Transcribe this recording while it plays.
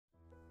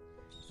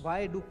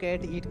Why do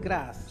cats eat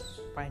grass?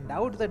 Find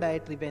out the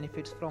dietary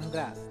benefits from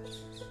grass.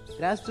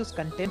 Grass juice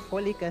contains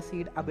folic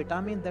acid, a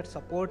vitamin that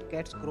supports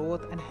cats'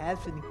 growth and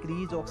helps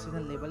increase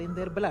oxygen level in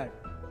their blood.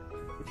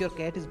 If your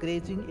cat is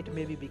grazing, it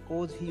may be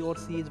because he or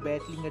she is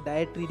battling a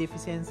dietary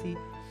deficiency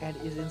and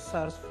is in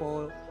search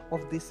for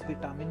of this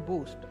vitamin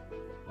boost.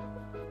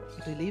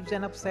 It relieves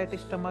an upset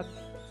stomach.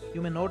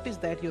 You may notice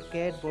that your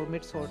cat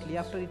vomits shortly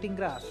after eating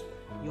grass.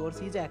 He or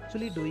she is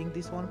actually doing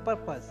this on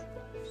purpose.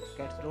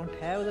 Cats don't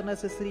have the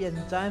necessary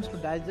enzymes to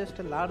digest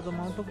a large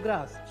amount of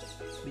grass,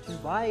 which is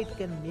why it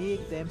can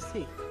make them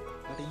sick.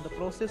 But in the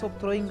process of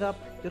throwing up,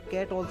 your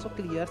cat also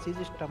clears his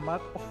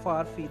stomach of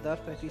far feather,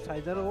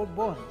 pesticide, or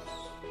bone,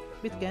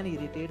 which can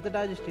irritate the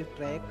digestive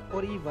tract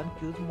or even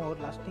cause more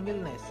lasting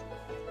illness.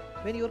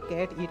 When your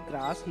cat eats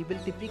grass, he will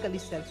typically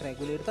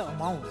self-regulate the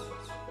amount.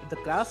 If the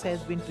grass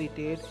has been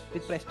treated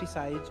with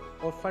pesticides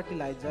or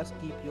fertilizers,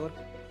 keep your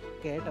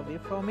cat away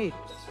from it.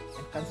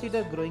 And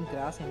consider growing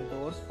grass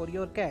indoors for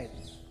your cat.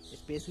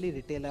 Especially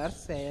retailers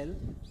sell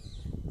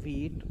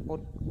wheat or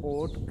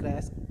oat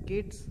grass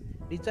kits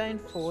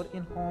designed for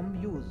in-home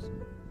use.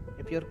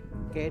 If your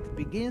cat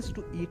begins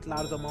to eat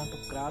large amount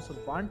of grass or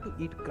want to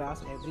eat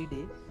grass every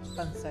day,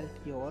 consult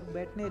your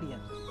veterinarian.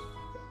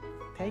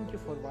 Thank you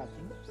for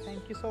watching.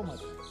 Thank you so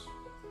much.